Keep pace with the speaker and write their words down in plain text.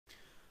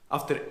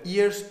After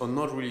years of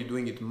not really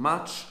doing it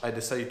much, I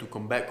decided to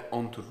come back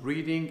onto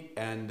reading,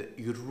 and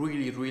it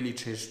really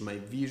changed my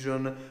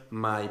vision,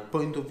 my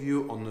point of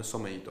view on so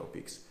many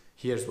topics.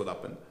 Here's what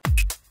happened.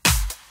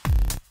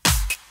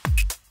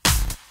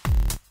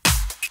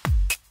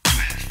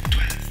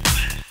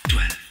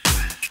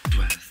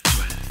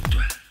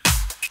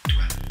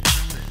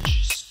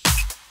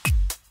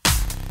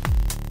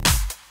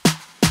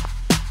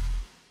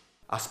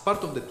 As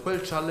part of the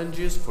 12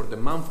 challenges for the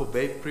month of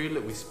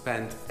April, we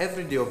spent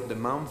every day of the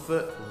month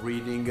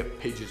reading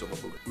pages of a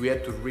book. We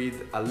had to read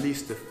at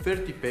least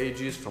 30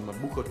 pages from a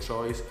book of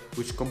choice,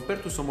 which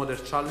compared to some other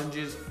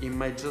challenges, it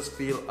might just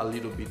feel a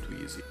little bit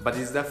too easy. But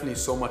it's definitely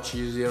so much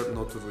easier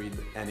not to read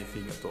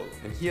anything at all.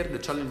 And here the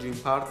challenging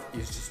part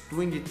is just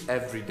doing it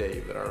every day.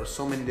 There are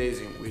so many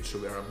days in which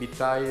we are a bit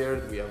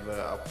tired, we have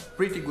a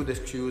pretty good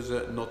excuse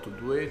not to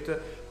do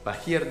it. But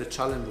here the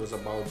challenge was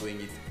about doing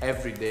it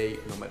every day,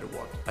 no matter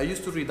what. I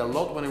used to read a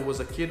lot when I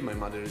was a kid. My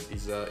mother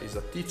is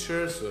a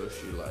teacher, so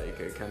she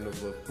kind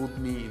of put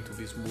me into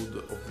this mood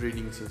of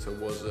reading since I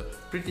was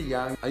pretty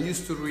young. I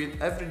used to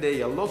read every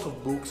day a lot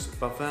of books,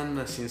 but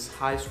then since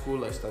high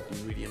school I started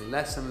reading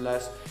less and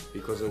less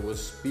because I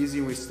was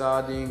busy with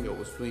studying, I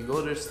was doing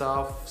other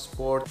stuff,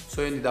 sport,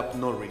 so I ended up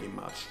not reading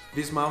much.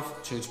 This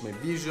month changed my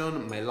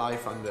vision, my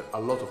life under a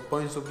lot of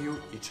points of view.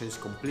 It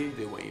changed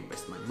completely the way I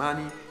invest my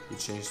money, it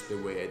changed the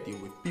way I deal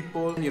with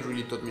people, and it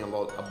really taught me a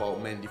lot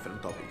about many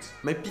different topics.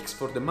 My picks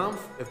for the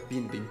month have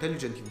been The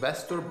Intelligent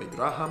Investor by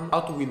Graham,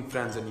 How to Win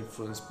Friends and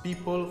Influence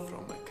People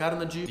from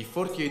Carnegie, The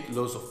 48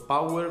 Laws of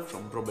Power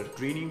from Robert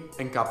Greene,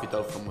 and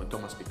Capital from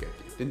Thomas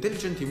Piketty. The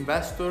Intelligent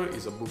Investor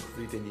is a book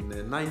written in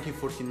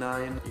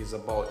 1949. It's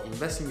about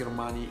investing your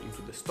money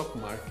into the stock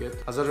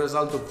market. As a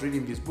result of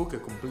reading this book, I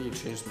completely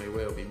changed my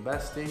way of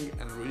investing,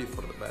 and really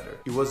for the better.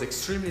 It was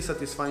extremely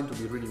satisfying to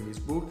be reading this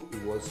book.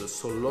 It was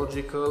so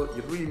logical,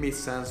 it really made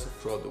sense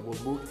throughout the whole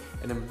book,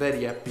 and I'm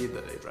very happy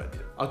that I read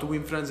it. How to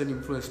Win Friends and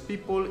Influence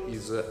People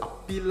is a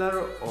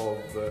pillar of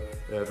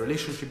a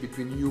relationship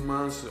between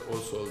humans,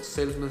 also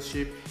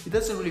salesmanship. It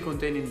doesn't really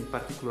contain any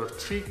particular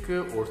trick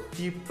or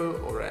tip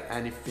or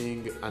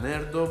anything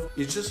unheard of.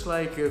 It's just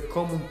like a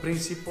common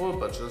principle,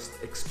 but just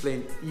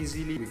explained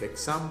easily with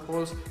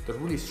examples that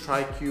really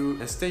strike you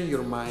and stay in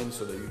your mind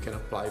so that you can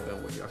apply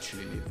them when you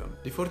actually need them.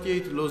 The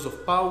 48 Laws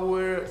of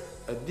Power,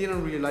 I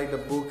didn't really like the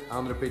book.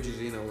 100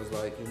 pages in, I was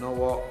like, you know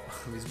what,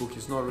 this book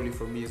is not really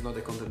for me, it's not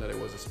the content that I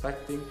was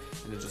expecting,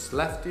 and I just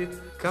left it.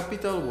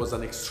 Capital was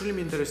an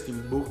extremely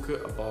interesting book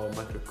about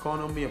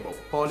macroeconomy, about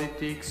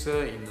politics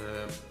in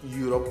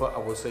Europe, I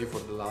would say for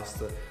the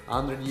last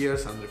 100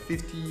 years,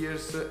 150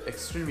 years,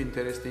 extremely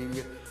interesting.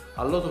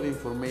 A lot of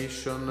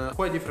information,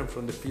 quite different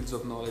from the fields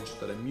of knowledge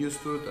that I'm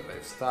used to, that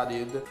I've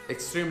studied.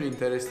 Extremely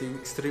interesting,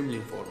 extremely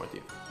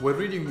informative. When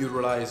reading, you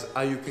realize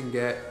how you can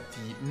get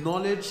the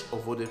knowledge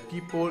of other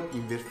people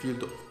in their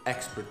field of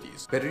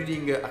expertise. By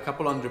reading a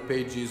couple hundred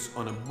pages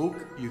on a book,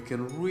 you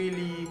can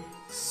really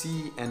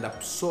see and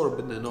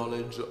absorb the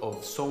knowledge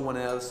of someone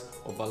else,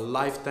 of a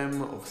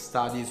lifetime of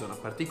studies on a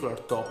particular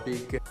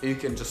topic, and you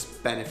can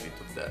just benefit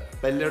of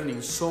that. By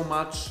learning so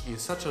much in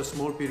such a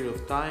small period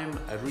of time,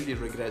 I really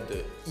regret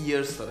the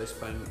years that I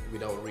spent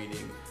without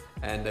reading.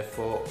 And I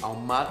thought, how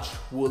much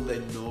would I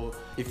know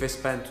if I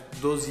spent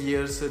those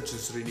years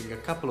just reading a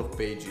couple of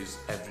pages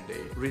every day.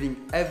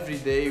 Reading every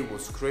day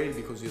was great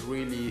because it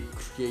really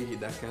created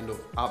that kind of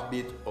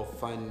habit of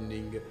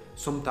finding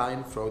some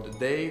time throughout the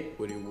day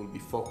where you will be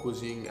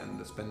focusing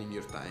and spending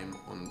your time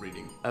on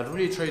reading. I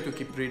really try to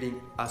keep reading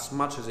as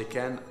much as I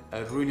can. I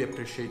really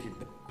appreciated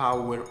the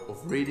power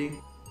of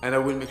reading. And I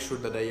will make sure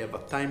that I have a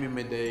time in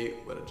my day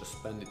where I just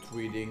spend it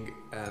reading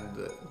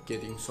and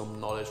getting some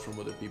knowledge from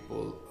other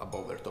people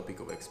about their topic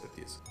of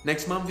expertise.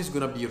 Next month is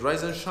gonna be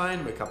Rise and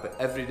Shine, wake up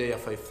every day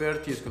at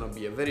 5:30. It's gonna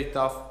be a very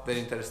tough,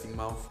 very interesting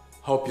month.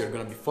 Hope you're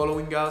gonna be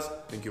following us.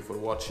 Thank you for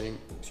watching.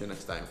 See you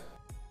next time.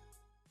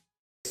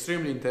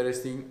 Extremely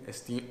interesting,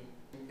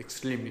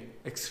 extremely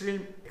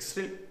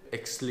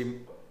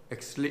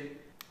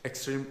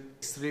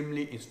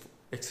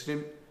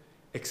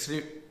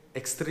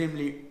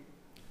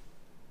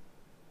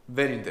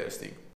very interesting.